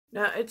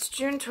Now, it's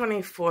June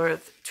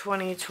 24th,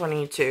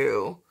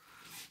 2022.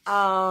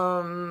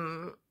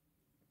 Frio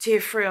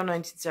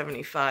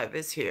 1975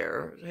 is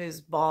here.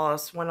 His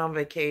boss went on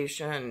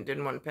vacation,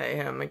 didn't want to pay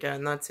him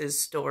again. That's his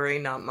story,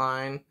 not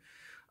mine.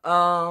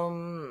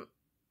 Um,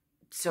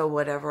 so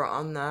whatever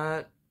on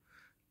that.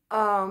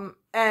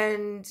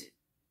 And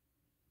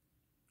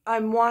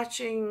I'm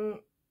watching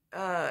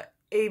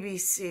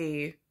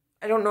ABC.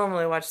 I don't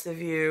normally watch The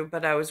View,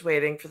 but I was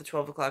waiting for the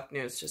 12 o'clock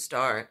news to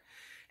start.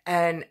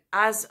 And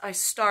as I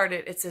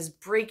started, it says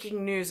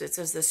breaking news. It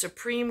says the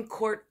Supreme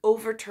Court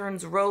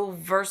overturns Roe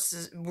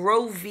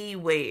v.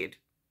 Wade.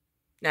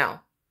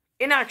 Now,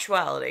 in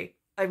actuality,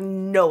 I have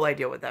no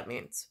idea what that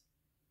means.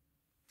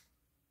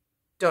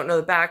 Don't know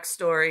the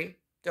backstory.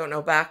 Don't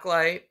know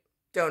backlight.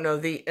 Don't know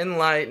the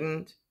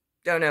enlightened.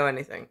 Don't know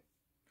anything.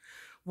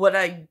 What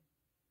I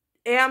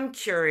am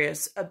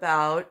curious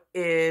about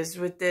is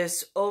with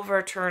this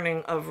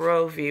overturning of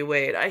Roe v.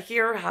 Wade. I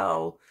hear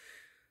how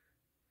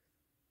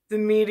the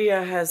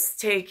media has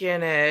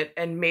taken it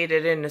and made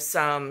it into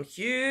some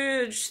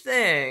huge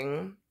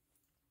thing.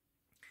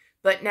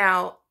 But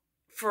now,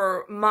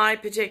 for my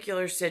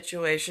particular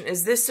situation,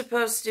 is this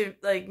supposed to,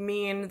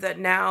 mean that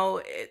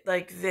now,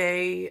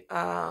 they,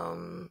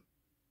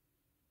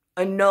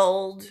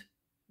 annulled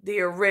the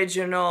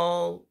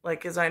original,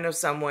 because I know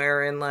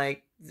somewhere in,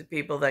 the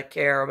people that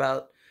care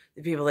about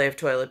the people they have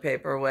toilet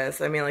paper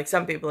with. I mean,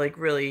 some people,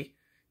 really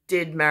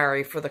did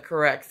marry for the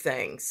correct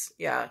things.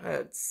 Yeah,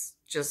 it's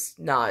just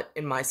not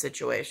in my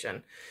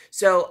situation.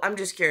 So I'm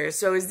just curious.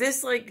 So is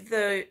this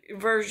the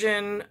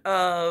version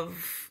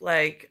of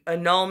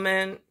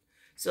annulment?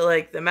 So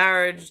the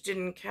marriage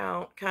didn't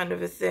count kind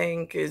of a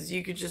thing, because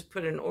you could just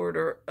put an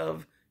order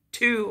of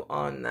 2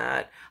 on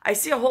that. I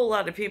see a whole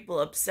lot of people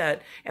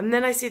upset. And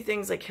then I see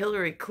things like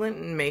Hillary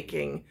Clinton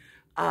making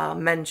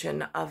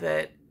mention of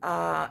it.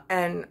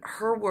 And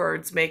her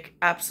words make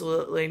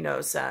absolutely no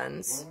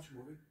sense.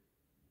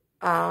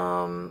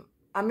 I'm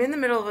in the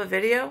middle of a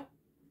video.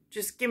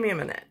 Just give me a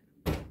minute.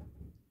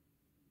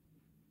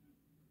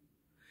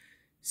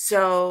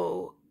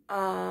 So,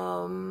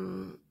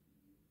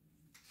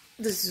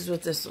 this is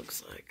what this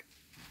looks like.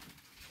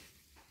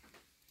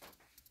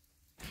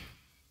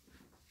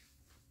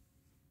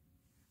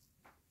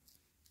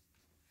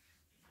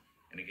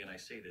 And again, I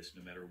say this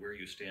no matter where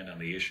you stand on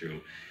the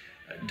issue.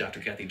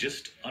 Dr. Kathy,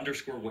 just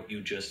underscore what you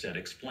just said.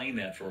 Explain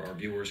that for our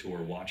viewers who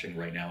are watching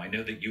right now. I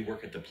know that you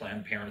work at the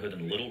Planned Parenthood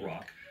in Little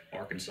Rock,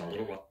 Arkansas,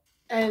 Little Rock.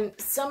 And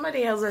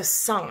somebody has a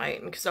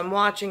sign, because I'm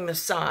watching the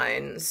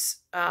signs,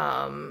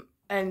 and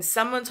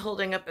someone's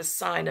holding up a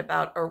sign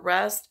about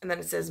arrest, and then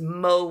it says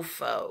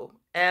MOFO,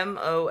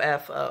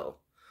 M-O-F-O.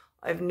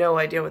 I have no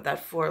idea what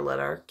that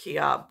 4-letter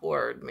Kiob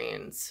word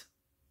means.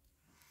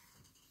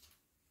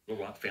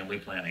 Little Rock Family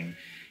Planning,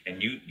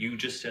 and you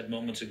just said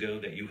moments ago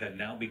that you have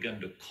now begun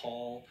to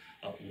call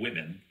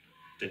women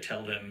to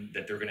tell them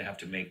that they're going to have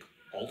to make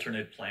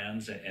alternate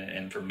plans,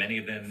 and for many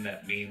of them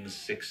that means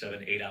 6,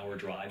 7, 8 hour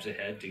drives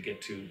ahead to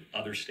get to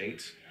other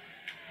states.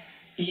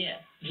 Yeah,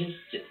 just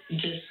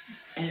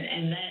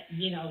and that,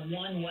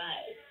 one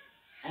way,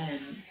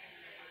 and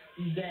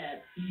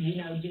that,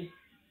 just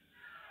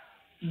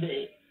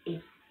the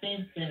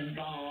expense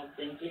involved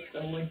and just the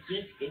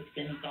logistics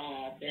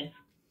involved. And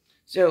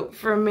so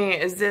for me,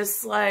 is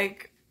this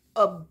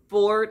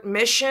abort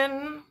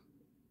mission,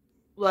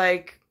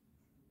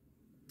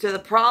 to the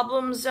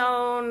problem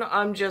zone?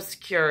 I'm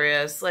just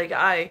curious.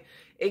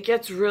 It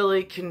gets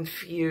really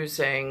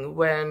confusing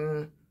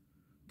when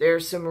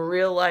there's some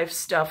real life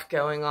stuff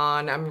going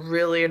on. I'm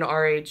really an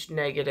RH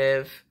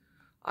negative.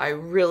 I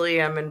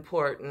really am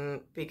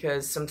important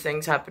because some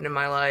things happen in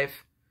my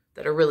life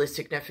that are really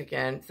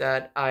significant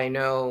that I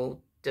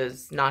know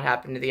does not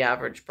happen to the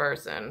average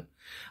person.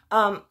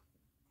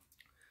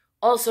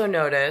 Also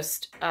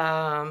noticed,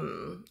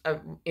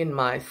 in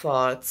my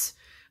thoughts,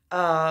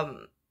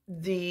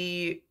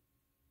 the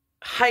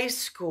high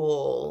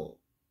school,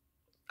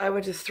 I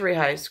went to 3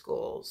 high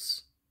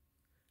schools.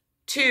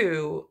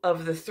 2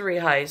 of the 3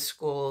 high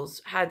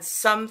schools had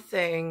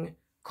something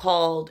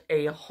called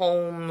a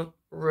home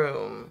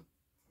room.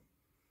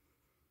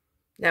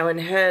 Now, in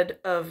head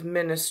of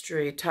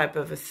ministry type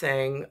of a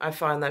thing, I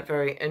find that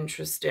very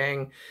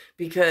interesting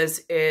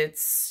because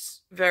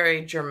it's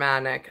very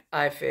Germanic,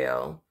 I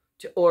feel,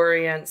 to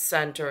orient,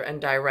 center, and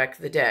direct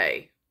the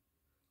day.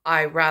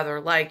 I rather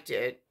liked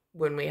it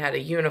when we had a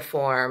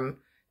uniform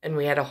and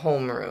we had a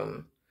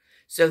homeroom.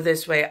 So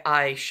this way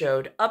I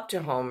showed up to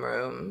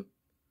homeroom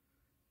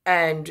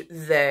and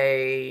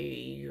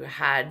they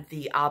had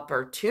the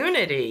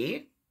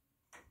opportunity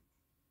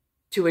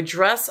to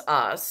address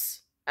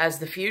us as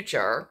the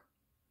future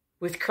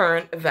with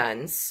current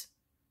events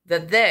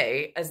that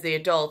they, as the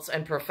adults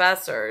and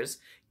professors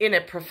in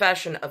a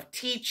profession of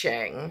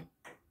teaching,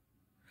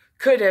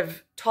 could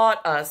have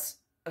taught us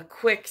a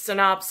quick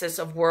synopsis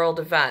of world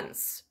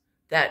events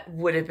that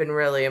would have been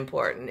really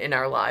important in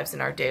our lives,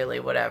 in our daily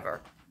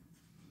whatever.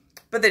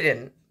 But they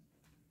didn't.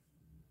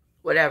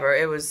 Whatever.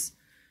 It was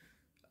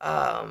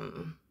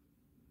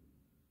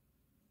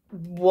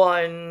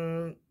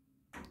one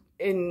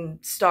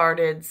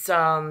started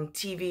some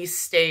TV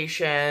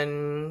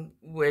station,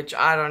 which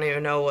I don't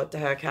even know what the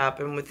heck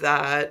happened with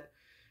that,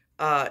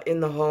 in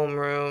the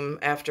homeroom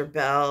after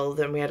bell.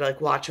 Then we had to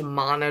like watch a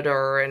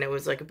monitor, and it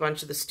was like a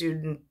bunch of the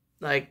student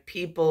like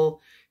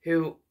people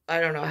who I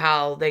don't know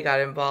how they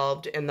got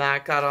involved in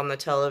that got on the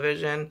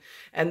television.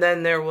 And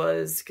then there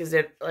was, because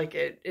it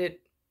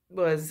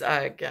was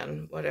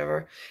again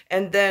whatever.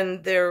 And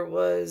then there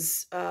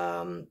was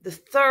the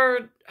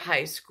third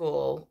high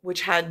school,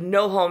 which had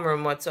no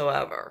homeroom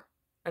whatsoever.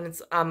 And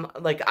it's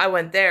like I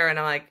went there and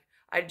I'm like,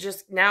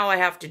 now I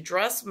have to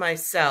dress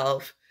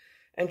myself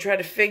and try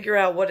to figure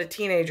out what a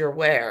teenager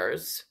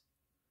wears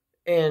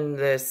in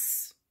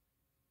this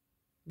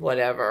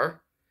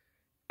whatever.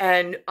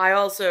 And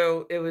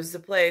it was the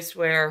place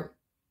where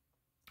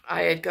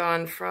I had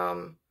gone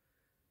from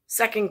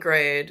 2nd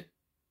grade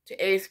to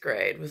 8th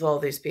grade with all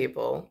these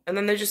people. And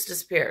then they just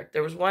disappeared.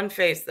 There was one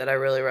face that I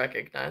really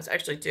recognized.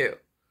 Actually, two.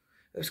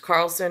 It was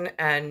Carlson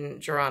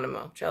and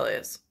Geronimo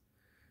Chelius.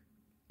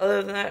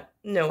 Other than that,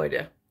 no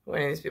idea who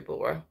any of these people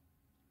were.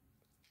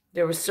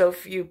 There were so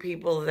few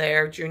people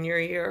there junior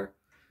year.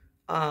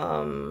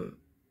 And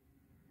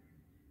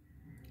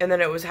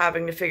then it was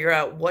having to figure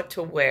out what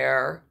to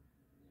wear,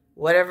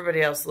 what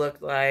everybody else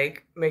looked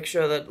like, make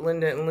sure that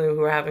Linda and Lou,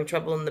 who were having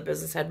trouble in the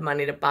business, had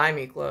money to buy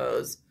me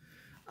clothes.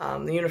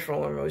 The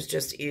uniform was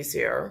just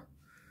easier.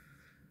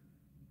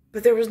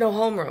 But there was no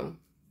homeroom.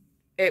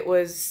 It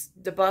was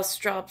the bus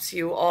drops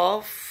you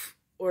off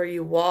or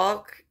you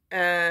walk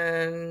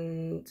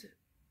and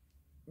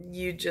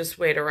you just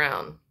wait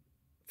around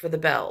for the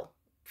bell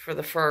for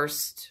the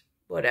first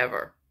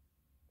whatever,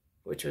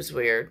 which was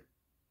weird.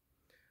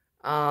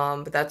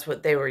 But that's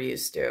what they were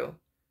used to.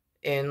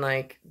 And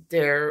like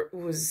there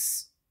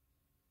was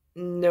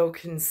no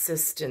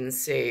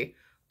consistency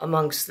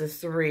amongst the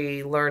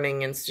 3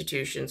 learning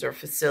institutions or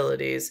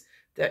facilities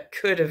that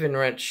could have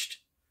enriched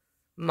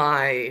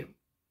my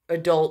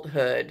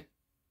adulthood.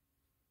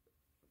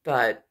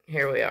 But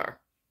here we are.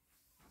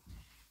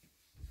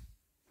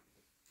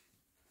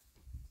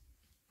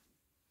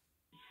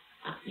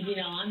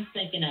 I'm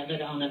thinking of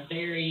it on a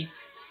very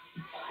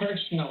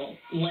personal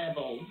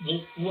level,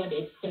 just what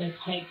it's going to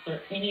take for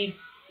any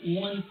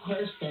one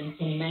person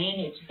to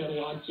manage the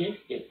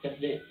logistics of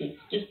this. It's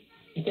just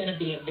going to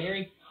be a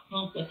very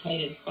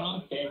complicated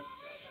process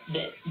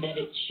that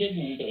it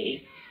shouldn't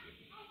be.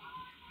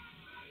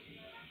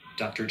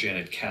 Dr.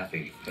 Janet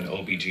Cathy, an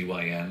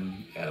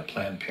OBGYN at a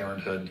Planned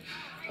Parenthood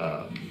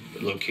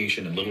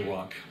location in Little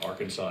Rock,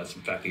 Arkansas. It's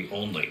in fact the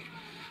only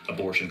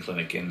abortion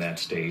clinic in that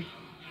state,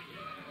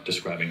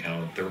 describing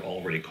how they're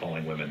already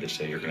calling women to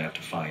say you're going to have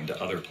to find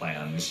other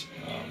plans.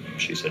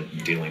 She said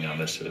dealing on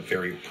this at a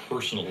very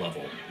personal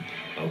level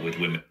with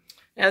women.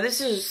 Now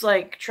this is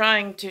like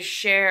trying to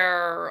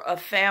share a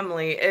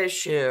family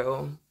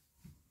issue,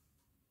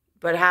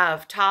 but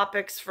have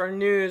topics for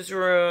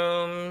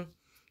newsroom,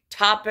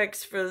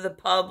 topics for the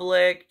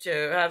public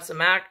to have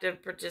some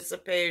active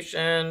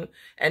participation,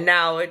 and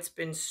now it's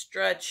been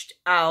stretched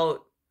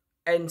out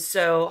and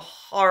so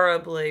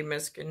horribly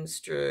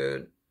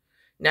misconstrued.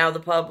 Now the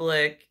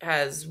public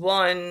has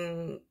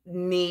one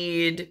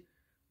need,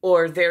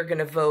 or they're going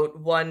to vote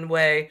one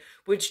way,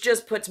 which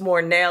just puts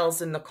more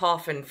nails in the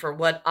coffin for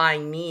what I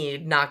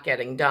need not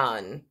getting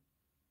done.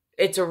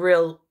 It's a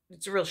real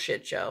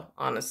shit show,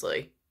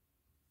 honestly.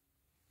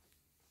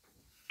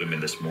 Women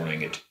this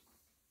morning.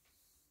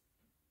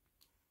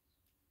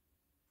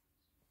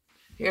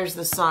 Here's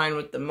the sign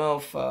with the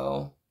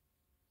mofo.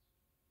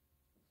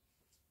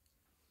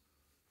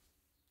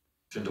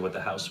 To what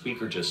the House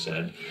Speaker just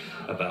said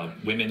about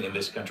women in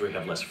this country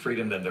have less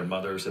freedom than their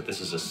mothers, that this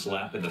is a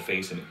slap in the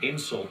face, an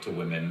insult to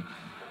women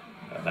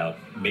about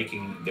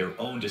making their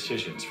own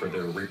decisions for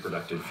their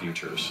reproductive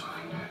futures.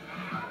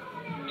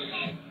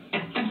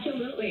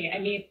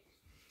 Absolutely.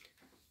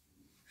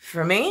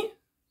 For me,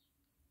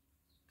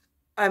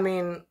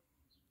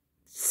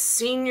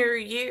 senior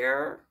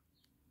year,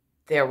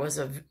 it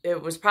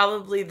was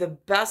probably the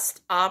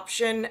best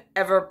option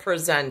ever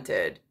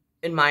presented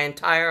in my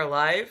entire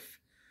life.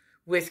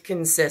 With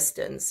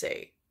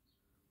consistency.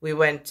 We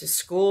went to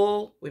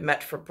school, we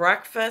met for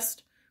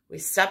breakfast, we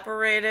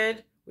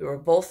separated, we were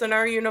both in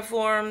our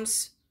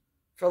uniforms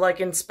for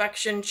like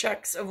inspection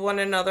checks of one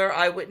another,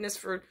 eyewitness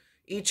for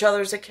each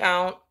other's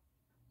account,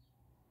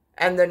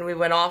 and then we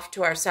went off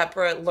to our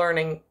separate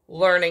learning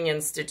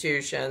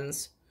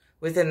institutions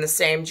within the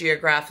same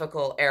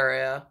geographical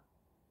area,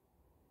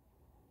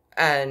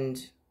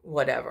 and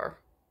whatever.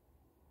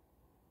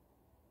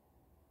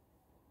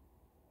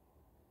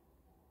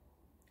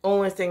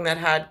 Only thing that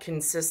had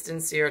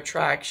consistency or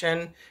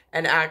attraction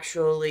and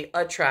actually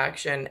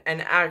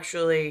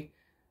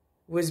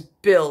was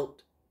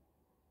built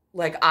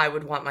like I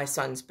would want my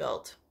sons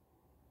built.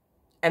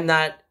 And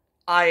that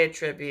I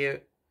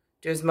attribute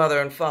to his mother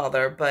and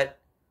father. But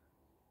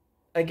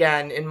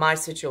again, in my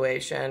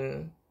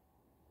situation,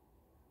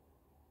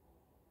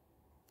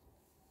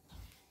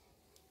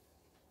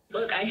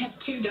 look, I have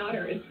 2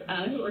 daughters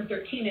who are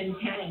 13 and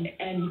 10,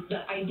 and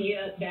the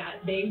idea that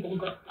they will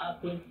grow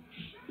up with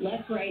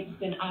less rights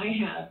than I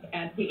have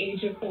at the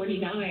age of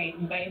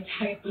 49. My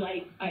entire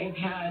life, I've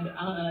had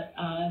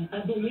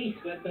a belief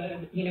that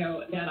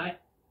that I.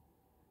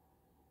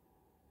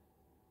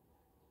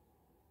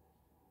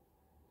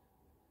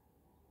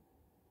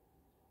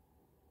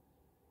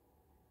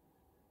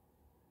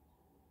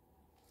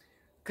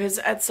 Because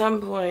at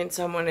some point,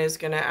 someone is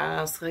going to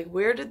ask, like,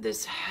 where did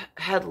this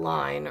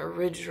headline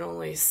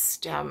originally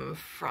stem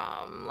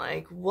from?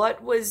 Like,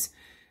 what was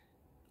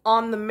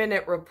on the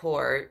minute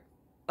report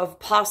of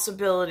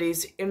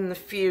possibilities in the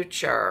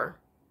future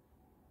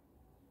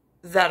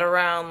that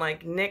around,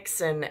 like,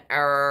 Nixon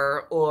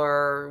era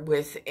or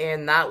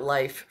within that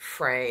life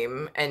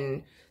frame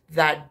and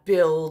that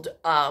build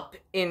up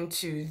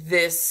into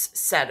this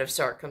set of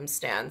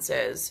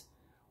circumstances?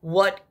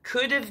 What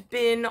could have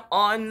been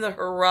on the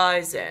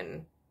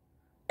horizon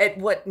at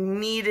what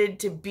needed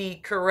to be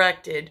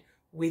corrected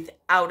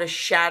without a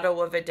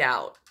shadow of a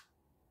doubt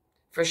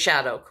for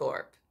Shadow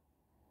Corp.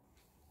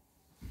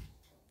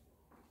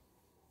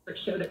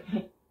 Showed it.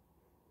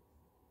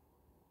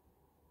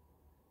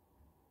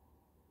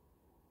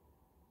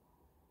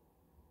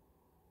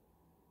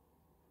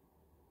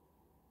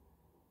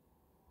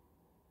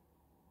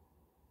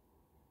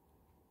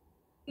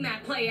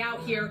 That play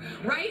out here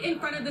right in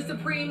front of the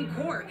Supreme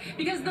Court,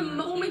 because the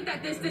moment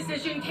that this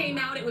decision came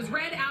out, it was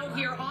read out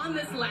here on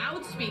this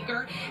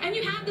loudspeaker, and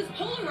you had this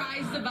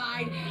polarized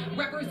divide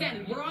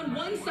represented. Where on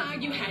one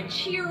side you had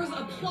cheers,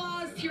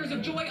 applause, tears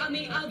of joy. On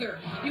the other,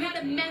 you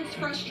had immense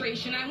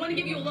frustration. I want to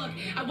give you a look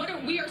at what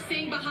we are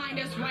seeing behind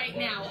us right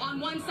now. On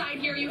one side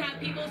here, you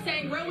have people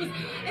saying Roe is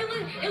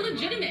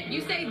illegitimate.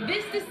 You say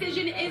this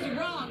decision is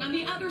wrong. On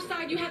the other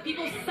side, you have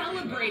people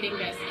celebrating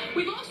this.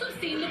 We've also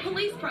seen the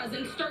police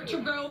presence start to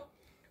grow.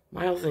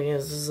 My whole thing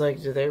is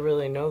like, do they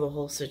really know the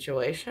whole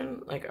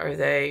situation? Like, are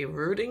they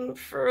rooting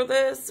for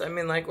this? I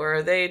mean, like, or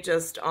are they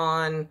just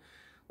on,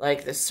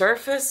 like, the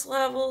surface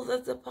level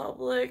that the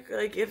public,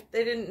 like, if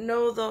they didn't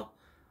know the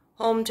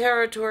home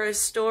territory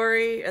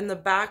story and the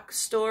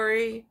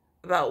backstory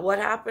about what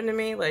happened to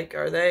me, like,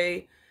 are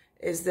they,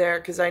 is there,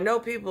 because I know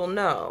people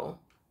know.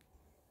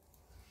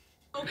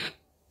 Oh.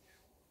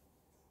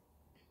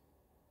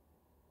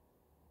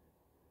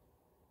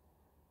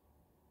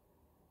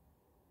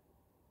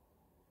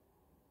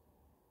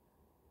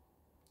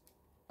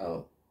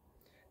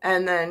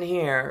 And then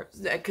here,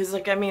 because,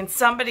 like, I mean,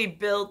 somebody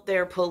built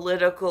their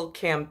political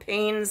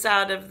campaigns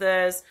out of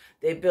this.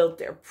 They built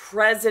their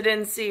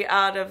presidency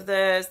out of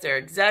this, their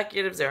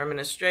executives, their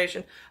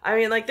administration. I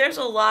mean, like, there's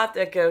a lot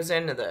that goes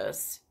into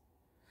this.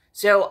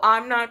 So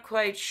I'm not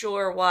quite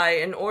sure why,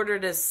 in order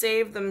to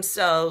save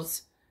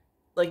themselves,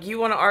 like, you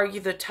want to argue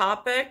the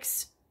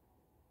topics,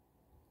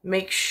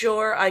 make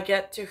sure I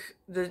get to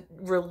the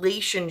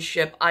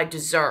relationship I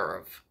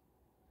deserve,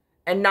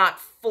 and not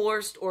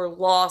forced or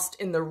lost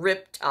in the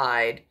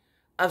riptide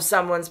of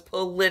someone's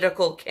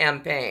political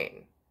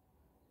campaign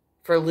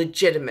for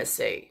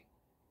legitimacy.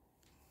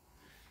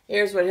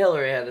 Here's what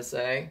Hillary had to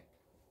say.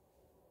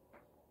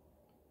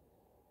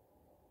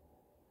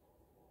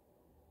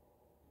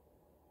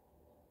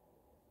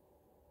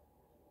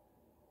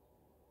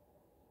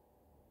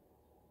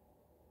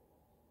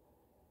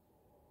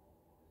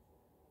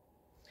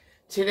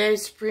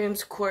 Today's Supreme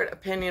Court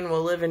opinion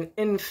will live in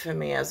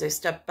infamy as they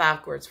step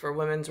backwards for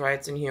women's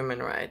rights and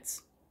human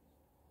rights.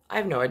 I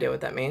have no idea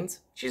what that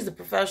means. She's the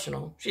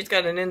professional. She's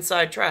got an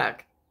inside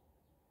track.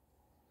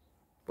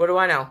 What do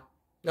I know?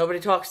 Nobody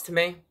talks to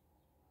me.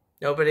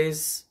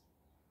 Nobody's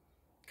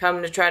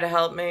come to try to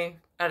help me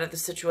out of the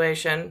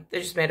situation. They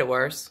just made it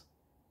worse.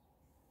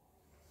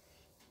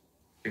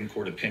 Supreme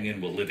Court opinion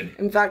will live in...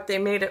 In fact, they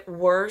made it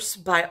worse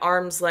by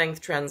arm's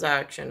length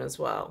transaction as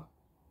well.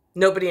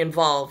 Nobody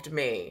involved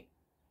me.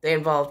 They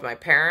involved my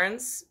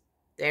parents,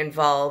 they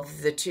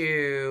involved the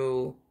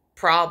two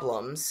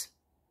problems,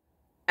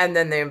 and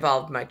then they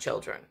involved my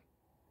children.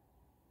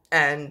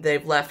 And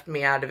they've left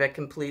me out of it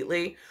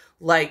completely,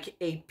 like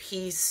a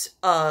piece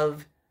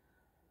of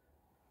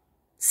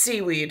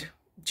seaweed,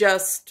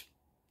 just,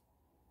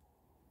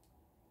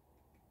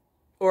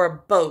 or a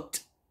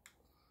boat,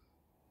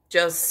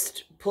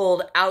 just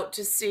pulled out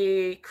to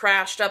sea,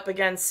 crashed up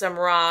against some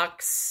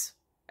rocks.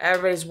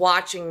 Everybody's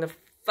watching the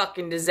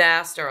fucking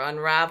disaster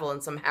unravel in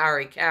some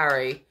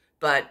harry-carry,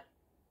 but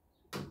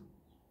I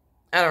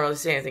don't really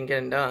see anything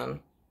getting done.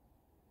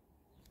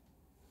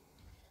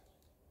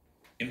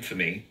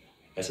 Infamy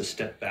as a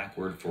step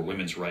backward for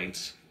women's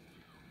rights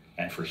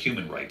and for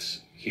human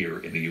rights here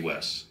in the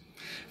U.S.,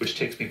 which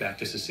takes me back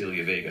to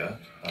Cecilia Vega,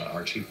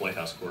 our chief White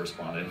House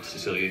correspondent.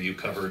 Cecilia, you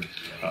covered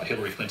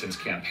Hillary Clinton's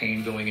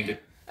campaign going into...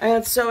 And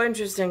it's so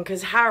interesting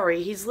because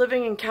Harry, he's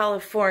living in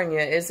California,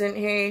 isn't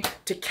he?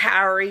 To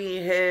carry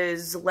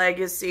his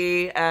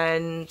legacy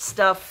and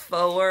stuff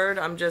forward.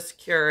 I'm just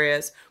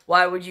curious.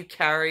 Why would you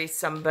carry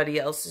somebody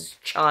else's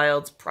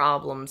child's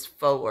problems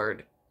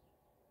forward?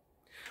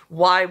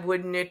 Why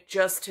wouldn't it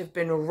just have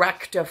been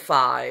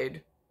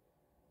rectified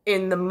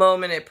in the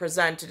moment it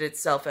presented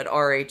itself at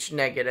RH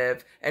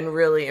negative and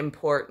really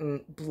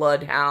important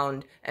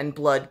bloodhound and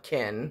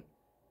bloodkin?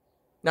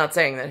 Not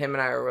saying that him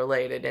and I are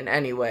related in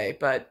any way,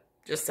 but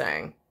just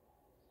saying.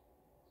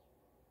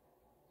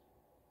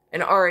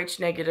 An Rh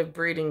negative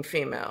breeding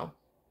female.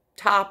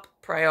 Top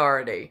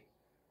priority.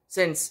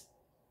 Since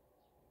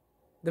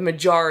the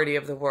majority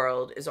of the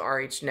world is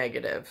Rh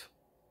negative.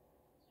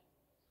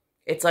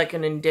 It's like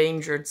an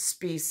endangered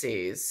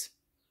species.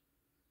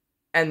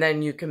 And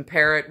then you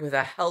compare it with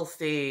a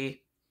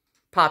healthy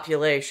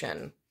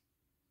population.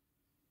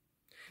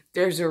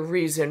 There's a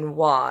reason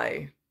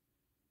why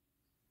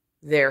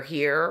they're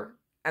here,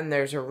 and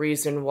there's a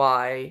reason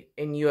why,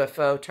 in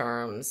UFO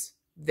terms,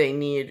 they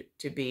need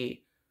to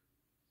be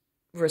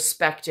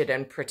respected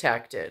and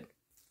protected.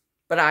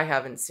 But I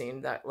haven't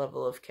seen that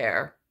level of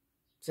care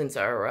since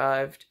I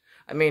arrived.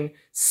 I mean,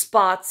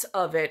 spots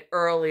of it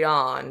early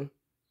on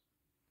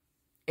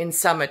in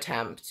some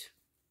attempt,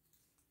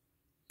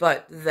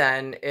 but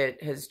then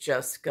it has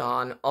just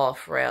gone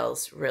off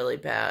rails really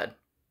bad.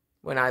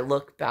 When I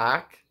look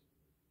back,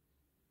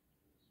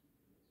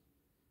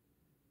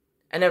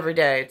 and every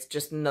day it's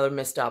just another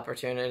missed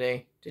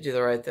opportunity to do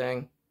the right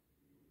thing.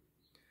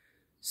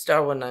 Star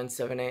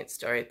 1978,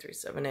 Star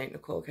 8378,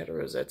 Nicole,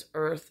 Cattaruzza. It's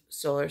Earth,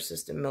 Solar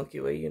System, Milky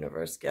Way,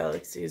 Universe,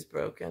 Galaxy is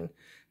broken,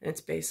 and it's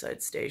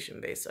Bayside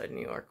Station, Bayside,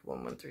 New York,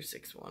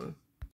 11361.